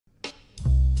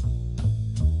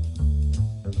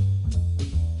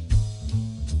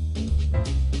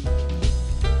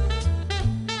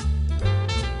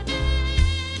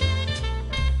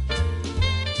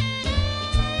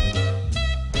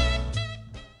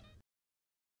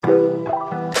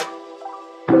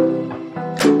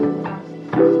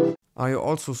Are you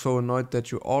also so annoyed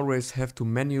that you always have to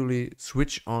manually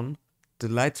switch on the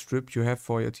light strip you have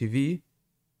for your TV?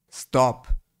 Stop!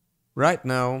 Right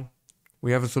now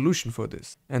we have a solution for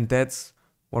this, and that's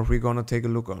what we're gonna take a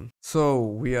look on. So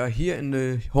we are here in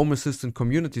the Home Assistant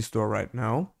community store right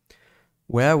now,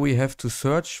 where we have to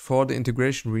search for the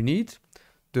integration we need,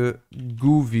 the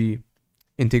Govee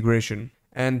integration.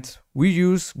 And we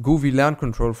use Govee LAN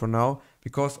control for now,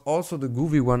 because also the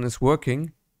Govee one is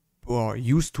working, or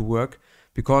used to work,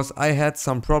 because I had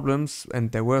some problems,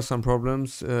 and there were some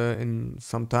problems in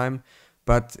some time,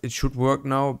 but it should work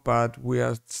now. But we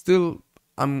are still,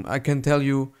 I can tell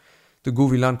you, the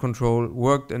Govee LAN control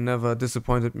worked and never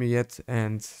disappointed me yet,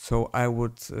 and so I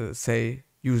would say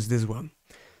use this one.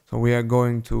 So we are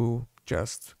going to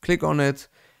just click on it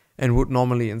and would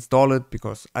normally install it,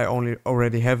 because I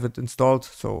already have it installed,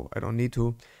 so I don't need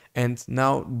to. And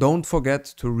now don't forget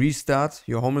to restart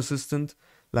your Home Assistant.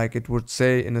 Like it would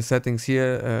say in the settings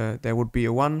here, there would be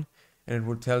a 1, and it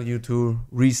would tell you to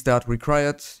restart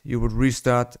required. You would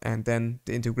restart, and then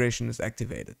the integration is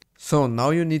activated. So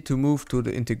now you need to move to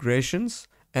the integrations,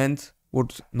 and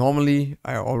would normally,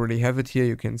 I already have it here,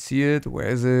 you can see it. Where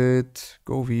is it?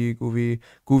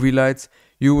 Govee lights.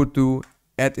 You would do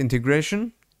add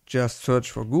integration, just search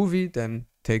for Govee, then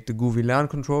take the Govee LAN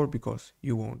control, because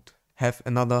you won't have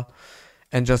another,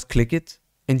 and just click it,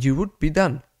 and you would be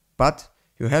done. But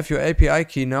you have your API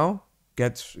key now,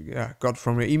 got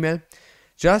from your email.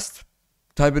 Just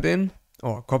type it in,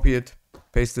 or copy it,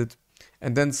 paste it,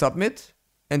 and then submit,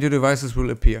 and your devices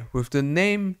will appear with the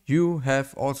name you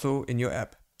have also in your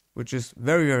app, which is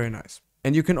very, very nice.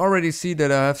 And you can already see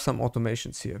that I have some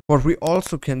automations here. What we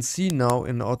also can see now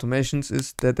in the automations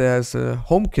is that there's a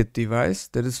HomeKit device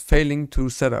that is failing to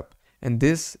set up. And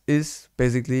this is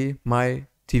basically my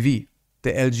TV,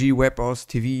 the LG WebOS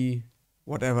TV,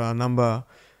 whatever number,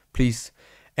 please.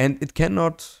 And it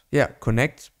cannot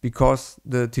connect, because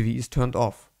the TV is turned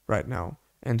off right now,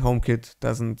 and HomeKit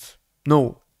doesn't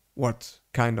know what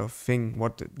kind of thing,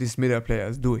 what this media player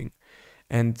is doing.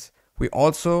 And we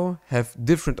also have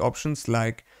different options,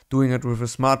 like doing it with a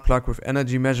smart plug with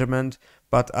energy measurement,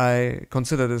 but I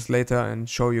consider this later and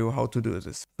show you how to do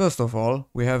this. First of all,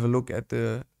 we have a look at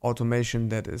the automation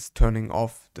that is turning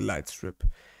off the light strip.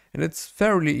 And it's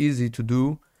fairly easy to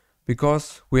do,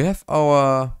 because we have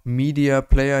our media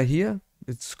player here.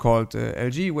 It's called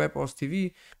LG WebOS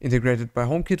TV, integrated by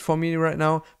HomeKit for me right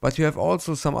now. But you have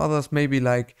also some others, maybe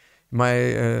like my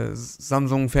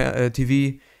Samsung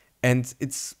TV, and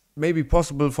it's maybe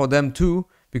possible for them too,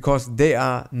 because they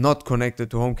are not connected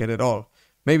to HomeKit at all.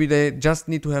 Maybe they just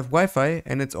need to have Wi-Fi,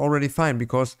 and it's already fine,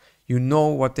 because you know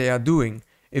what they are doing,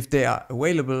 if they are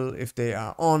available, if they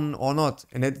are on or not,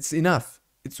 and it's enough.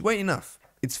 It's way enough.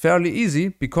 It's fairly easy,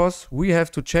 because we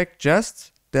have to check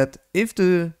just that if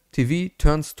the TV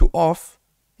turns to off,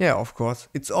 of course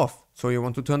it's off. So you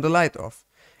want to turn the light off.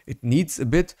 It needs a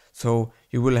bit, so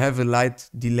you will have a light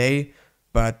delay,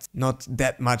 but not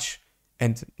that much,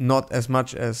 and not as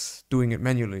much as doing it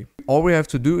manually. All we have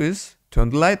to do is turn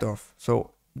the light off.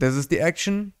 So this is the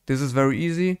action. This is very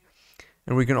easy,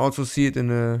 and we can also see it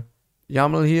in a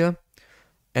YAML here.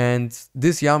 And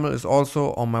this YAML is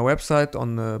also on my website,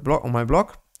 on my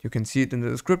blog. You can see it in the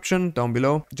description down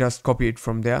below. Just copy it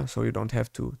from there, so you don't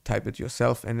have to type it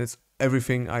yourself. And it's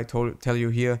everything I tell you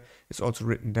here is also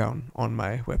written down on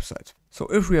my website. So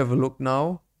if we have a look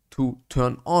now to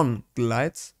turn on the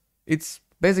lights, it's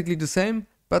basically the same,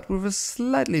 but with a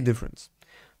slightly difference.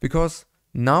 Because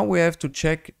now we have to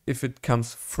check if it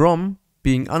comes from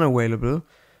being unavailable,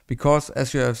 because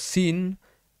as you have seen,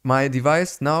 my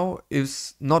device now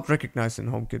is not recognized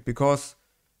in HomeKit, because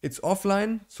it's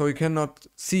offline, so you cannot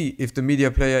see if the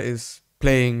media player is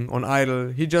playing on idle.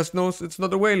 He just knows it's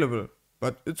not available,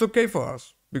 but it's okay for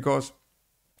us, because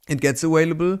it gets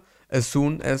available as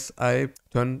soon as I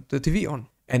turn the TV on.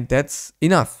 And that's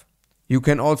enough. You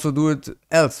can also do it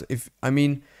else. If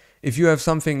you have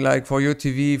something like for your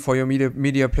TV, for your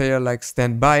media player, like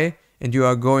standby, and you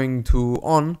are going to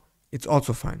on, it's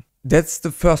also fine. That's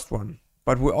the first one.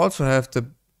 But we also have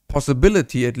the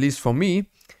possibility, at least for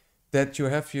me, that you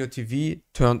have your TV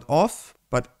turned off,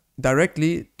 but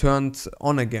directly turned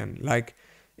on again. Like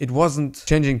it wasn't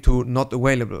changing to not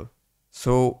available.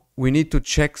 So we need to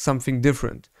check something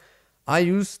different. I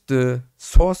use the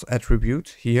source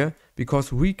attribute here,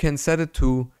 because we can set it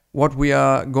to what we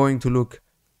are going to look,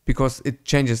 because it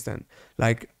changes then.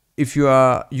 Like if you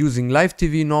are using live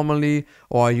TV normally,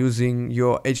 or using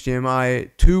your HDMI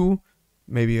 2,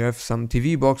 maybe you have some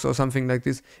TV box or something like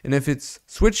this, and if it's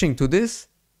switching to this,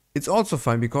 it's also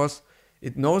fine, because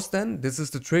It knows then this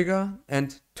is the trigger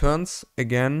and turns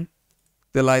again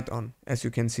the light on. As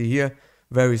you can see here,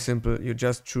 very simple. You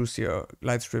just choose your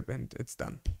light strip and it's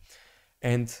done.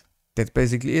 And that's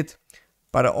basically it.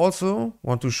 But I also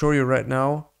want to show you right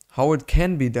now how it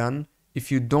can be done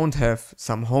if you don't have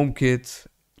some home kit,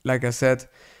 like I said,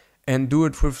 and do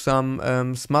it with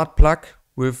some smart plug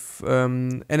with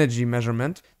energy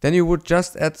measurement. Then you would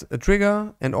just add a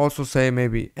trigger and also say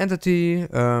maybe entity.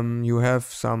 You have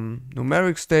some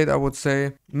numeric state, I would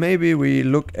say. Maybe we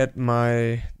look at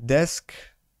my desk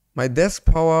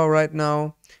power right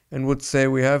now and would say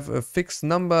we have a fixed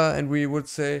number, and we would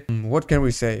say, what can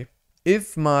we say?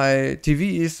 If my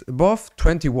TV is above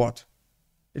 20 watt,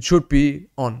 it should be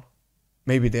on.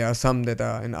 Maybe there are some that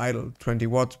are in idle 20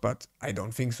 watts, but I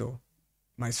don't think so.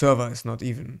 My server is not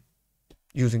even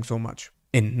using so much.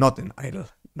 Not in idle,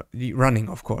 running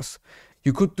of course.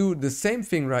 You could do the same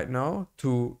thing right now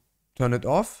to turn it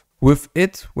off. With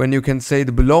it, when you can say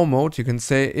the below mode, you can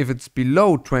say if it's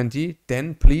below 20,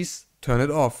 then please turn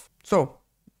it off. So,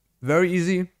 very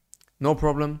easy, no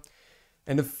problem.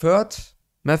 And the third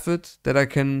method that I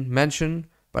can mention,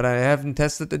 but I haven't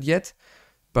tested it yet,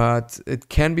 but it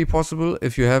can be possible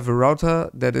if you have a router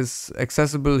that is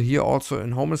accessible here also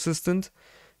in Home Assistant.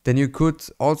 Then you could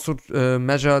also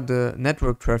measure the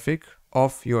network traffic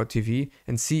of your TV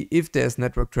and see if there's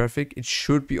network traffic, it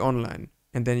should be online.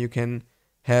 And then you can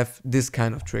have this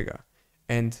kind of trigger.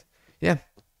 And yeah,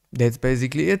 that's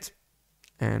basically it.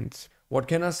 And what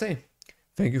can I say?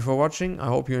 Thank you for watching. I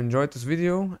hope you enjoyed this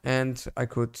video and I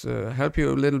could help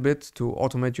you a little bit to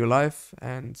automate your life,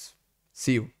 and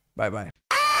see you. Bye bye.